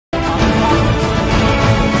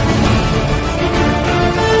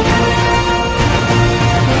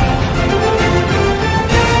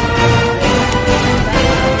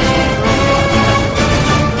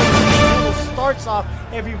starts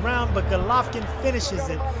off every round, but Golovkin finishes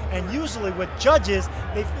it. And usually with judges,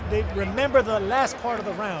 they remember the last part of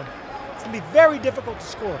the round. It's going to be very difficult to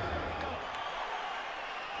score.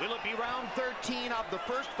 Will it be round 13 of the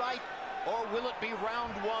first fight, or will it be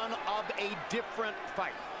round 1 of a different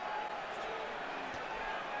fight?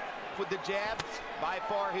 With the jab, by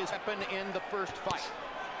far his weapon in the first fight.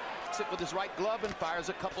 Sit with his right glove and fires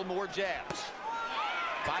a couple more jabs.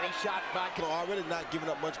 Body shot by Canelo. Already not giving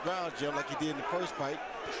up much ground, Jim, like he did in the first fight.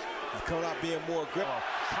 He's coming out being more aggressive.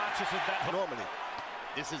 Conscious of that Normally.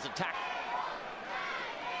 This is attack.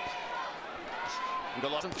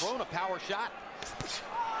 Golovkin thrown a power shot.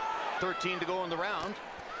 13 to go in the round.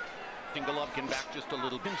 Golovkin back just a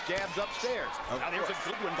little. Jabs upstairs. Now there's a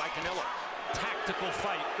good one by Canelo. Tactical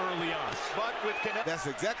fight early on. But with Canelo. That's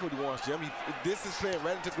exactly what he wants, Jim. This is playing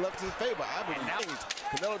right into Golovkin's favor. I believe.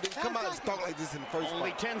 Canelo didn't come out and stalk like this in the first fight.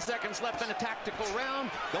 Only 10 seconds left in a tactical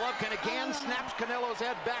round. Golovkin again snaps Canelo's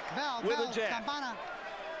head back with a jab.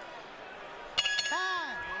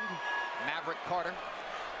 Maverick Carter.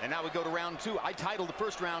 And now we go to round 2. I titled the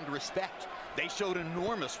first round Respect. They showed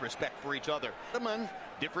enormous respect for each other. Herman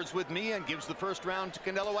differs with me and gives the first round to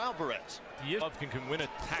Canelo Alvarez. Golovkin can win a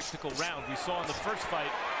tactical round. We saw in the first fight,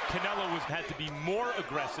 Canelo had to be more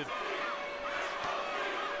aggressive.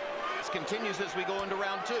 This continues as we go into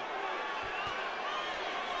round 2.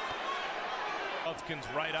 Golovkin's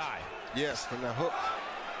right eye. Yes, from that hook.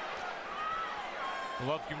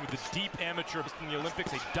 Golovkin with the deep amateur in the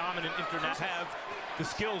Olympics, a dominant international, have the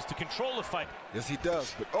skills to control a fight. Yes, he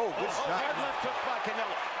does. But good shot. Hard left hook by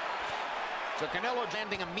Canelo. So Canelo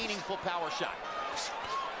landing a meaningful power shot.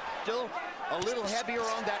 Still a little heavier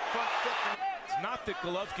on that front foot. It's not that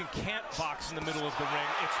Golovkin can't box in the middle of the ring.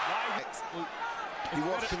 It's why he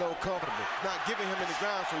wants Canelo comfortable. Not giving him any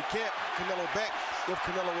ground, so he can't Canelo back if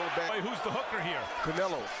Canelo won't back. Wait, who's the hooker here?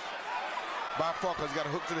 Canelo. By far, because he's got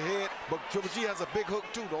a hook to the head, but Triple G has a big hook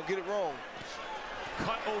too. Don't get it wrong.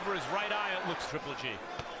 Cut over his right eye, it looks Triple G.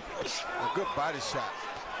 A good body shot.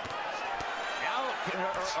 Now,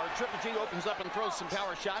 Triple G opens up and throws some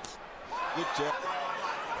power shots. Good jab.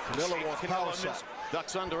 Canelo wants power shot.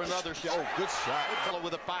 Ducks under another shot. Oh, good shot. Canelo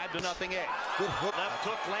with a 5-0 edge. Good hook. Left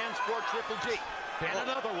hook lands for Triple G. And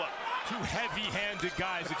another one. Two heavy-handed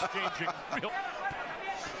guys exchanging real.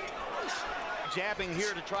 Jabbing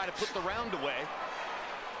here to try to put the round away.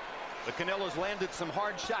 But Canelo's landed some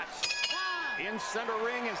hard shots. In center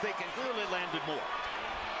ring as they can clearly landed more.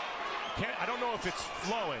 I don't know if it's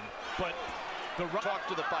flowing, but the talked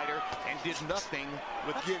to the fighter and did nothing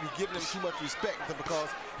with giving him too much respect because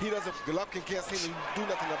he doesn't. Golovkin can't seem to do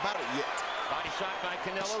nothing about it yet. Body shot by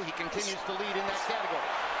Canelo. He continues to lead in that category.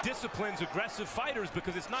 Disciplines aggressive fighters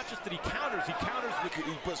because it's not just that he counters with.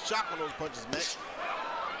 He puts shock on those punches, man.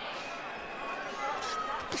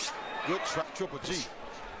 Good try, Triple G.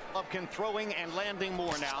 Golovkin throwing and landing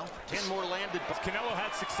more now. 10 more landed. Canelo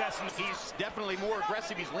had success. He's definitely more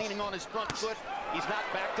aggressive. He's leaning on his front foot. He's not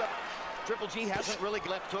backed up. Triple G hasn't really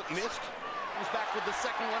left hook missed. Comes back with the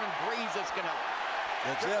second one and grazes Canelo.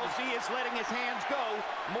 Triple G is letting his hands go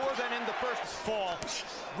more than in the first fall.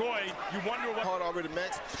 Roy, you wonder what hard already,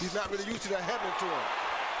 Max. He's not really used to that happening to him.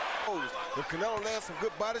 If Canelo lands some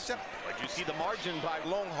good body shot. But you see the margin by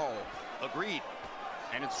long haul. Agreed.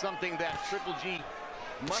 And it's something that Triple G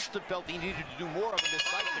must have felt he needed to do more of in this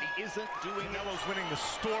fight, but he isn't doing it. Canelo's winning the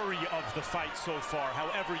story of the fight so far,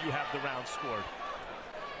 however you have the round scored.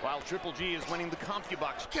 While Triple G is winning the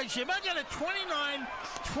CompuBox. You might get a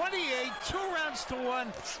 29-28, 2 rounds to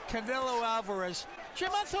 1, Canelo Alvarez.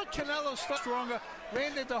 Jim, I thought Canelo started stronger,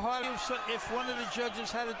 landed the harder. If one of the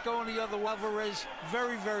judges had it going the other way, Alvarez,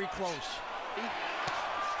 very, very close.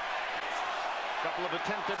 Couple of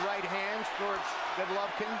attempted right hands for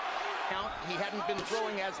Golovkin. He hadn't been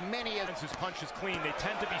throwing as many as his punches clean. They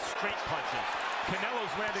tend to be straight punches. Canelo's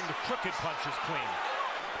landing the crooked punches clean.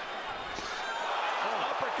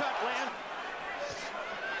 Uppercut land.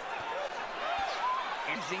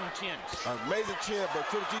 Amazing chins. Amazing chin, but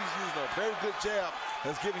Triple G's using a very good jab.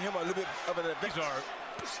 That's giving him a little bit of an advantage. These are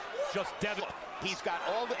just deadly. He's got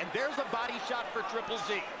all the, and there's a body shot for Triple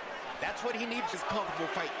G. That's what he needs. His comfortable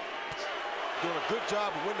fight. Doing a good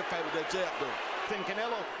job of winning the fight with that jab, though. And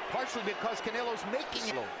Canelo, partially because Canelo's making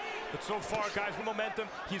it. But so far, guys, with momentum,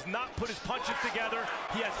 he's not put his punches together.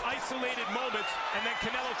 He has isolated moments, and then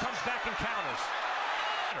Canelo comes back and counters.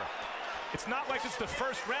 It's not like it's the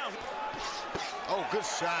first round. Oh, good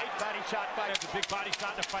shot. Body shot by. There's a big body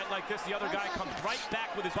shot in a fight like this. The other guy comes right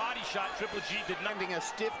back with his body shot. Triple G did not. Landing a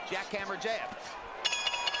stiff jackhammer jab.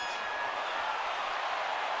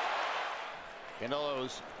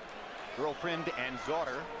 Canelo's girlfriend and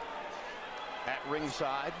daughter at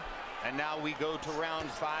ringside. And now we go to round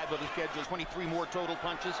 5 of the schedule. 23 more total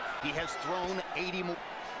punches. He has thrown 80 more.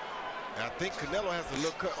 And I think Canelo has a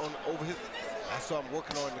little cut on over his. I saw him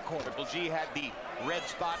working on in the corner. Triple G had the red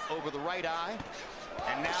spot over the right eye.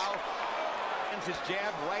 And now his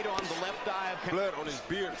jab right on the left eye. Blood on his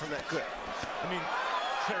beard from that cut. I mean,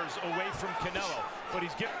 there's away from Canelo, but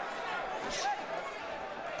he's getting.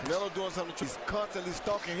 Canelo doing something. He's constantly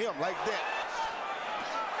stalking him like that.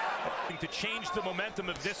 To change the momentum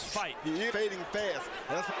of this fight. He is fading fast.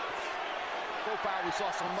 That's profile we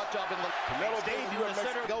saw so much of in the Canelo stayed in the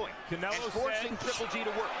center going. Canelo and forcing Triple G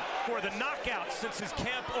to work. For the knockout since his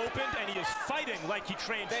camp opened, and he is fighting like he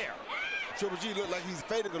trained there. Triple G looked like he's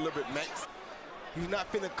fading a little bit, Max. He's not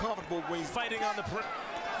feeling comfortable when he's fighting on the perimeter.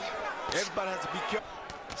 Everybody has to be careful.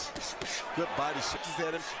 Good body shots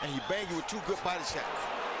at him, and he banged you with 2 good body shots.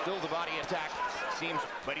 Still the body attack seems,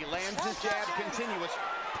 but he lands his jab continuous.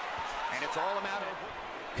 And it's all a matter of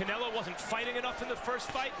Canelo wasn't fighting enough in the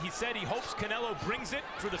first fight. He said he hopes Canelo brings it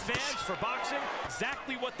for the fans, for boxing.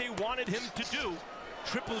 Exactly what they wanted him to do.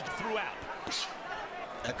 Triple throughout.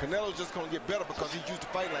 And Canelo's just going to get better because he's used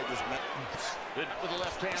to fighting like this, man. Good with the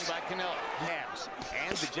left hand by Canelo. Jabs.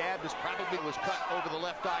 And the jab is probably was cut over the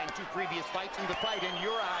left eye in 2 previous fights. In the fight, in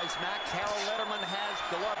your eyes, Max, Harold Letterman has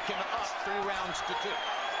Golovkin up 3 rounds to 2.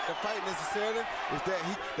 The fight necessarily is that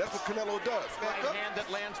that's what Canelo does. Right hand that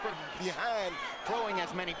lands from behind, throwing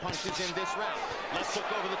as many punches in this round. Left hook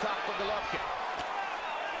over the top for Golovkin.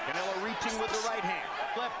 Canelo reaching with the right hand.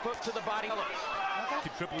 Left hook to the body.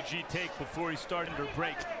 Did Triple G take before he started to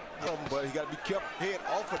break? But he got to be careful, head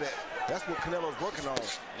off of that. That's what Canelo's working on.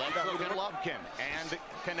 Left hook at Golovkin, and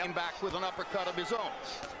Canelo back with an uppercut of his own.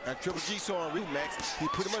 And Triple G saw on Max, he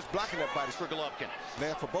pretty much blocking that body for Golovkin.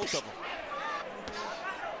 Man, for both of them.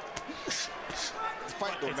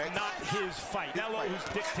 Fight, though, it's Max. not his fight. Canelo who's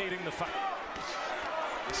dictating the fight.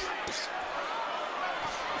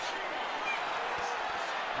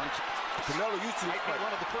 Canelo used to fight one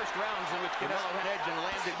of the first rounds in which Canelo had edge and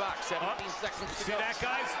landed box. 17 seconds to see go. That,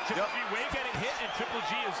 guys? Triple G way getting hit, and Triple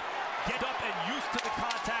G is get up and used to the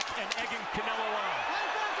contact and egging Canelo on.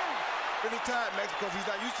 Anytime, Max, because he's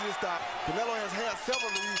not used to this style. Canelo has had several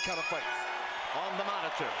of these kind of fights. On the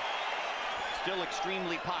monitor. Still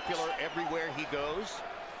extremely popular everywhere he goes.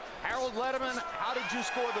 Harold Letterman, how did you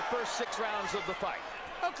score the first 6 rounds of the fight?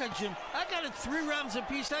 Okay, Jim, I got it 3 rounds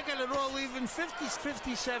apiece. I got it all even,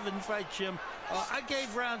 50-57 fight, Jim. I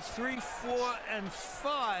gave rounds 3, 4, and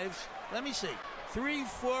 5. Let me see. 3,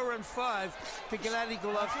 4, and 5 to Gennady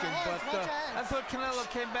Golovkin. But I thought Canelo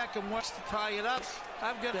came back and wants to tie it up.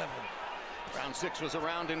 I've got 7. Round 6 was a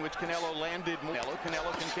round in which Canelo landed.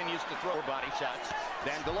 Canelo continues to throw body shots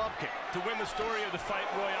than Golovkin. To win the story of the fight,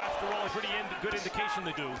 Roy, after all, a pretty good indication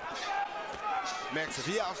to do. Max, if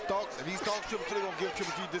he outstalks, if he stalks Triple G, they're going to give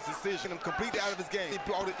Triple G this decision. Him completely out of his game. He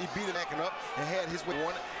beat it backing up and had his way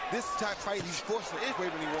on it. This type of fight, he's forcing his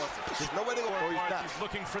way when he wants it. There's no way to go. He's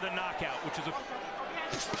looking for the knockout, which is a...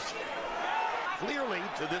 Clearly,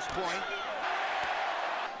 to this point,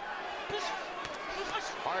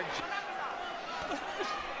 hard...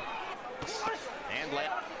 And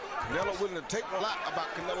left. Canelo willing to take a lot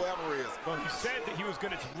about Canelo Alvarez. Well, he said that he was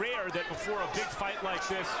going to, it's rare that before a big fight like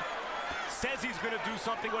this, says he's going to do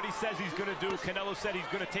something what he says he's going to do. Canelo said he's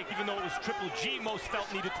going to take, even though it was Triple G most felt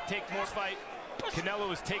needed to take more fight,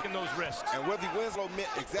 Canelo is taking those risks. And whether he wins or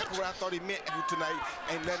meant exactly what I thought he meant you tonight,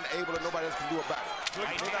 ain't nothing able that nobody else can do about it.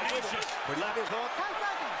 Right hand, but left hook,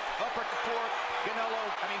 upper fork, Canelo,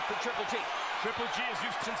 for Triple G. Triple G is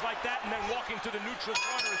used to things like that, and then walking to the neutral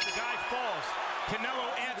corner as the guy falls.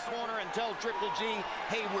 Canelo adds corner and tell Triple G,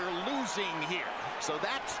 hey, we're losing here. So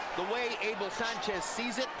that's the way Abel Sanchez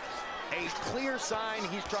sees it. A clear sign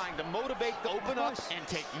he's trying to motivate to open up and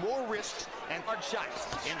take more risks and hard shots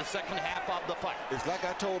in the second half of the fight. It's like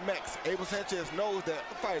I told Max, Abel Sanchez knows that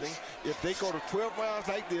fighting, if they go to 12 rounds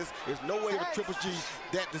like this, there's no way with Triple G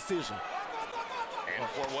that decision. And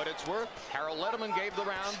for what it's worth, Harold Letterman gave the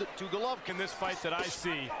round to Golovkin. In this fight that I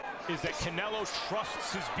see is that Canelo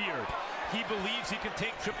trusts his beard. He believes he can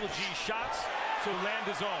take Triple G shots, so land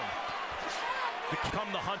his own. Become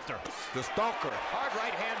the hunter. The stalker. Hard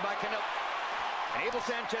right hand by Canelo. And Abel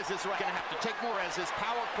Sanchez is going to have to take more as his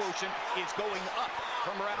power quotient is going up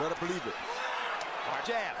from around. Better believe it. Hard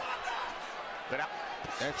jab.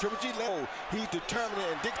 And Triple G, he's determined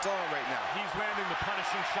and Dick's on right now. He's landing the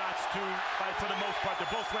punishing shots too, for the most part. They're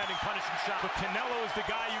both landing punishing shots. But Canelo is the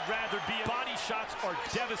guy you'd rather be in. Body shots are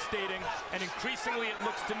devastating, and increasingly it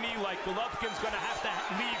looks to me like Golovkin's going to have to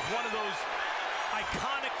leave one of those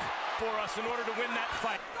iconic for us in order to win that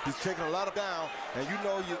fight. He's taking a lot of down, and you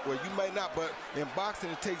know, you might not, but in boxing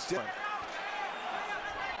it takes just.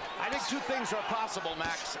 I think two things are possible,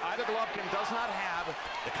 Max. Either Golovkin does not have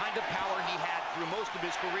the kind of power he had through most of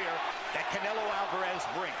his career that Canelo Alvarez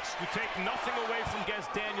brings. You take nothing away from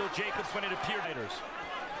against Daniel Jacobs when it appeared.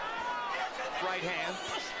 Right hand.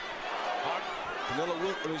 Canelo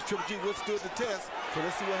Triple G withstood the test, so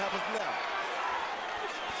let's see what happens now.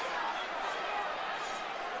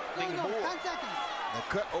 The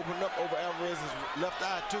cut opened up over Alvarez's left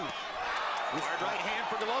eye, too. Hard right hand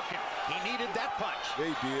for Golovkin. He needed that punch.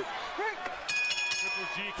 They did.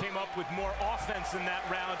 Triple G came up with more offense in that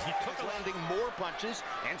round. He took landing more punches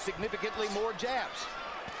and significantly more jabs.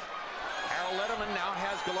 Harold Letterman now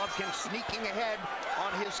has Golovkin sneaking ahead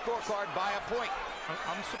on his scorecard by a point.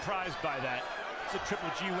 I'm surprised by that. So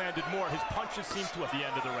Triple G landed more. His punches seemed to at the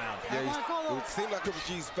end of the round. Yeah, it seemed like Triple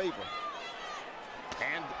G's favor.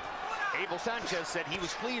 And Abel Sanchez said he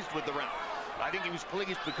was pleased with the round. I think he was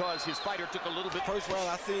pleased because his fighter took a little bit. First round,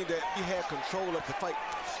 I seen that he had control of the fight.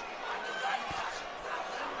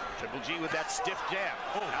 Triple G with that stiff jab.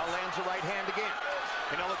 Now lands a right hand again.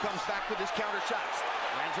 Canelo comes back with his counter shots.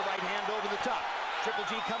 Lands a right hand over the top. Triple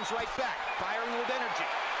G comes right back, firing with energy.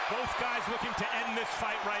 Both guys looking to end this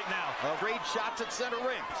fight right now. Great shots at center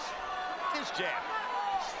rings. His jab.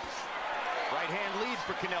 Right hand lead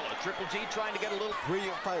for Canelo. Triple G trying to get a little.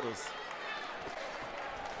 Brilliant fighters.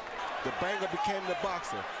 The banger became the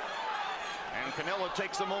boxer. And Canelo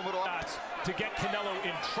takes a moment off. To get Canelo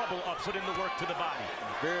in trouble, put in the work to the body.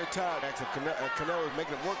 Very tired, actually. Canelo is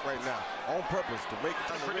making it work right now, on purpose, to make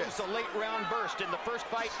it produce a late round burst. In the first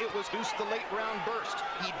fight, it was produce the late round burst.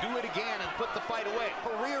 He'd do it again and put the fight away.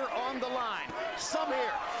 Career on the line. Some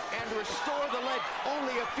air and restore the leg.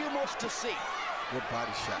 Only a few more to see. Good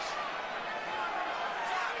body shot.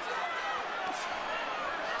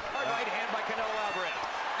 Hard right hand by Canelo Alvarez.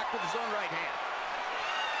 Back with his own right hand.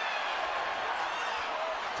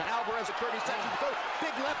 And Alvarez at 30 seconds to go.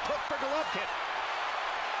 Big left hook for Golovkin.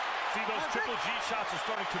 See, those Triple G shots are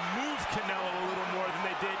starting to move Canelo a little more than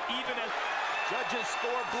they did, even as judges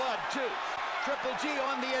score blood, too. Triple G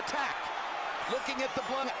on the attack. Looking at the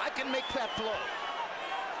blood, I can make that flow.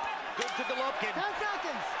 Good to Golovkin. 10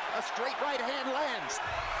 seconds. A straight right hand lands.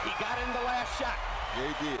 He got in the last shot. Yeah,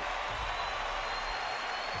 he did.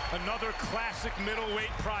 Another classic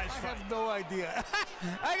middleweight prize fight. I have no idea.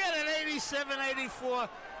 I got an 87-84,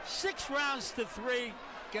 6 rounds to 3,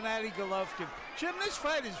 Gennady Golovkin. Jim, this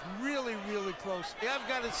fight is really, really close. I've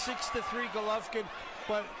got it 6-3 Golovkin,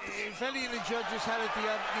 but if any of the judges had it the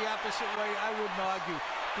opposite way, I wouldn't argue,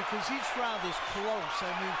 because each round is close.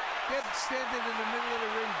 I mean, they're standing in the middle of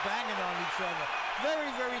the ring banging on each other.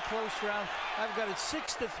 Very, very close round. I've got it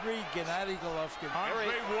 6-3, Gennady Golovkin.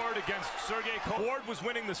 Andre Ward against Sergey Kovalev. Ward was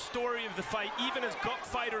winning the story of the fight, even as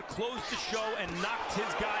Fighter closed the show and knocked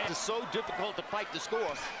his guy. It's so difficult to fight the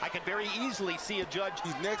score. I can very easily see a judge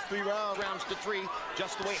these next 3 rounds to 3,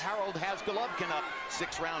 just the way Harold has Golovkin up.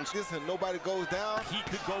 6 rounds. Listen, nobody goes down. He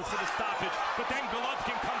could go for the stoppage, but then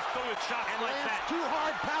Golovkin comes through with shots and like that. 2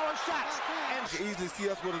 hard power shots. And you can easily see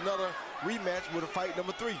us with another rematch with a fight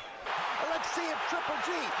number 3. Let's see if Triple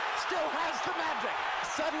G still has the magic.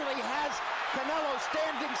 Suddenly has Canelo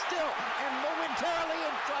standing still and momentarily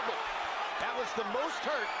in trouble. That was the most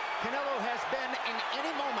hurt Canelo has been in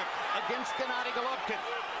any moment against Gennady Golovkin.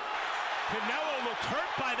 Canelo looked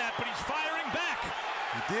hurt by that, but he's firing back.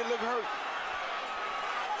 He did look hurt.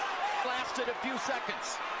 Lasted a few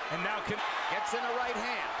seconds. And now gets in a right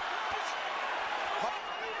hand.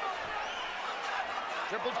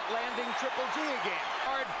 Landing Triple G again.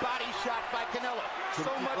 Hard body shot by Canelo.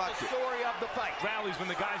 So much the story of the fight. Rallies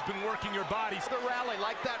when the guy's been working your bodies. The rally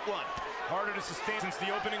like that one. Harder to sustain since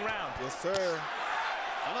the opening round. Yes, sir.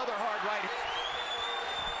 Another hard right.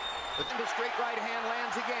 The straight right hand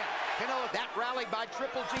lands again. Canelo, that rally by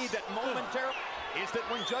Triple G that momentarily is that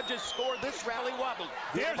when judges score this rally wobbled.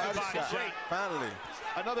 There's a body shot. Finally.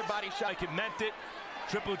 Another body shot. Like it meant it.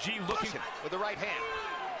 Triple G looking with the right hand.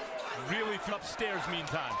 Really upstairs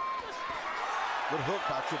meantime. Good hook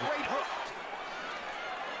by Triple G. Great hook.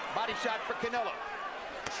 Body shot for Canelo.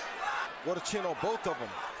 What a chin on both of them.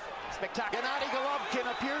 Spectacular. Gennady Golovkin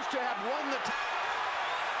appears to have won the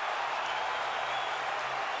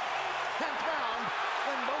 10th round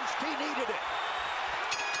when most he needed it.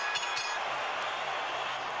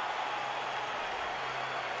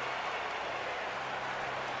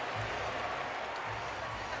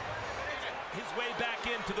 His way back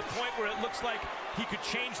in to the point where it looks like he could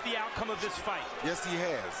change the outcome of this fight. Yes, he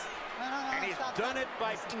has. And he's done it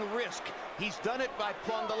by risk. He's done it by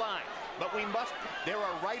plumb the line. But there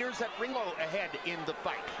are writers at Ringo ahead in the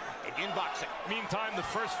fight, in boxing. Meantime, the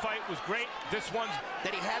first fight was great. This one's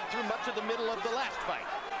that he had through much of the middle of the last fight.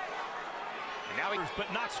 And now but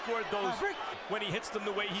not scored those when he hits them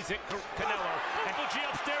the way he's hit Canelo. And Triple G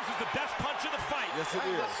upstairs is the best punch of the fight. Yes, it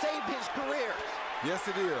is. Saved his career. Yes,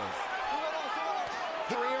 it is.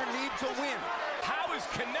 Career needs a win. How is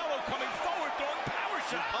Canelo coming forward throwing power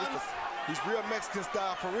shots? He's real Mexican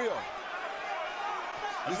style for real.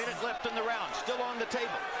 A minute left in the round, still on the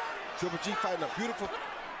table. Triple G fighting a beautiful.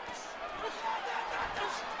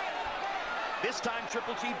 This time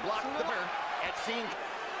Triple G blocked the burn at seeing.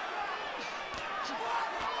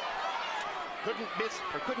 Couldn't miss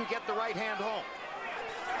or couldn't get the right hand home.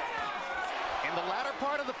 In the latter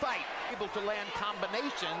part of the fight, able to land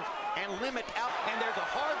combinations and limit out. And there's a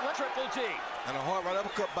hard left Triple G. And a hard right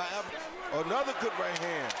uppercut by Alvarez. Another good right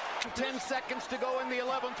hand. 10 seconds to go in the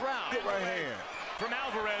 11th round. Good right hand. From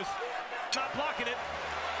Alvarez, not blocking it.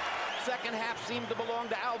 Second half seemed to belong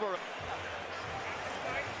to Alvarez.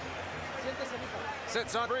 Sit,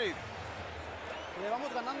 son, breathe.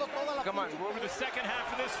 Come on. Over the second half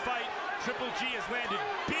of this fight, Triple G has landed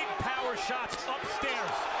big power shots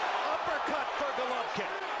upstairs. Uppercut for Golovkin,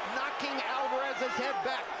 knocking Alvarez's head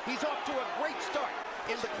back. He's off to a great start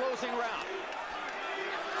in the closing round.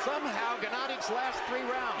 Somehow, Gennady's last 3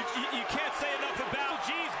 rounds. You can't say enough about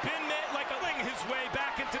G's been like a ling his way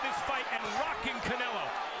back into this fight and rocking Canelo.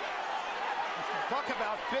 Talk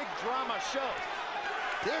about big drama show.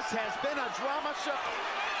 This has been a drama show.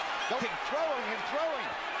 Throwing and throwing.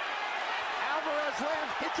 Alvarez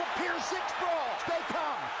lands. It's a Pier 6 brawl. They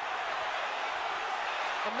come.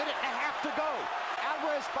 A minute and a half to go.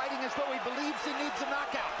 Alvarez fighting as though he believes he needs a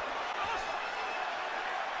knockout.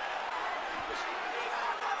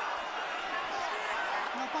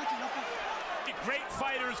 Great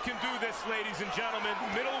fighters can do this, ladies and gentlemen.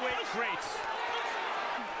 Middleweight greats.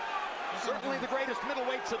 Certainly the greatest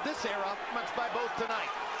middleweights of this era, much by both tonight.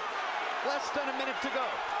 Less than a minute to go.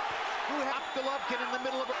 Who have Golovkin in the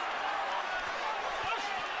middle of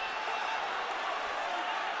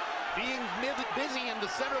being busy in the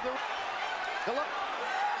center of the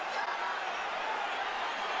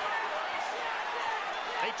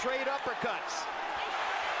They trade uppercuts.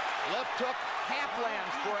 Left hook half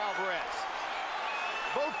lands for Alvarez.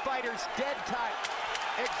 Both fighters dead tight,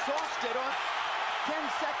 exhausted on 10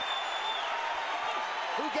 seconds.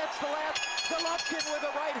 Who gets the last? Golovkin with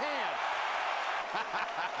a right hand.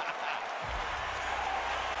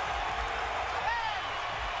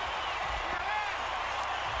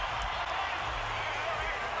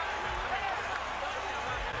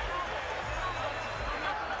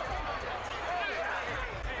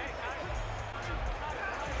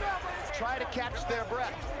 Try to catch their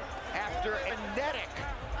breath after a kinetic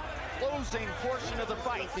closing portion of the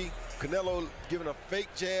fight. Canelo giving a fake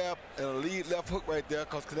jab and a lead left hook right there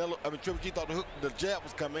because Triple G thought the jab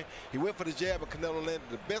was coming. He went for the jab and Canelo landed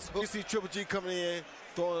the best hook. You see Triple G coming in,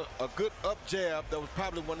 throwing a good up jab that was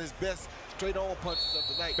probably one of his best straight-on punches of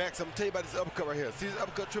the night. Max, I'm going to tell you about this uppercut right here. See this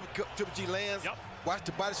uppercut Triple G lands? Yep. Watch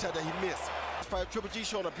the body shot that he missed. This fight, Triple G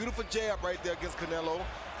showing a beautiful jab right there against Canelo.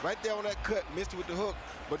 Right there on that cut, missed it with the hook.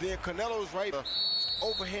 But then Canelo's right,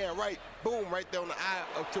 overhand right, boom, right there on the eye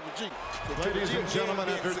of Triple G. So Ladies and gentlemen,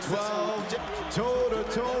 after 12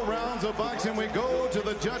 toe-to-toe rounds of boxing, we go to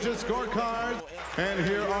the judges' scorecards. And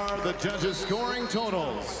here are the judges' scoring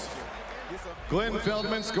totals. Glenn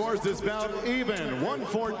Feldman scores this bout even,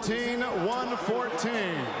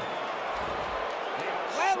 114-114.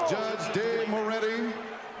 Judge Dave Moretti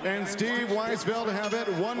and Steve Weisfeld have it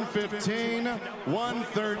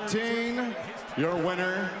 115-113. Your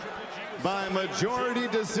winner by majority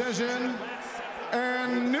decision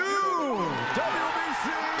and new